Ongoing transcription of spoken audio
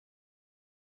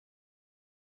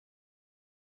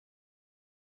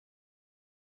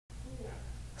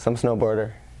Some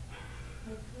snowboarder.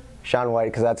 Shaun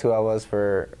White, because that's who I was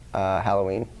for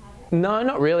Halloween. No,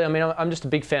 not really. I mean, I'm just a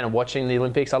big fan of watching the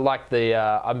Olympics. I'm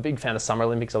a big fan of Summer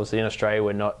Olympics. Obviously, in Australia,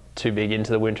 we're not too big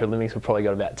into the Winter Olympics. We've probably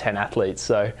got about 10 athletes.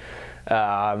 So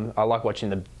I like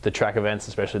watching the track events,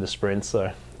 especially the sprints.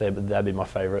 So that'd be my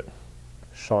favourite.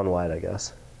 Shaun White, I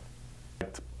guess.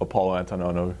 Apollo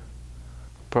Antononou.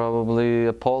 Probably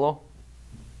Apollo.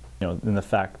 You know, and the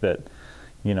fact that,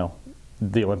 you know,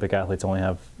 the Olympic athletes only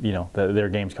have, you know, their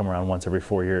games come around once every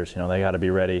 4 years. You know, they got to be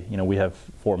ready. You know, we have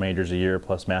 4 majors a year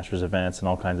plus masters events and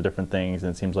all kinds of different things.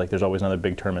 And it seems like there's always another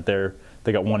big tournament there.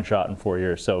 They got one shot in 4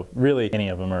 years. So really, any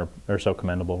of them are so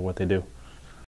commendable what they do.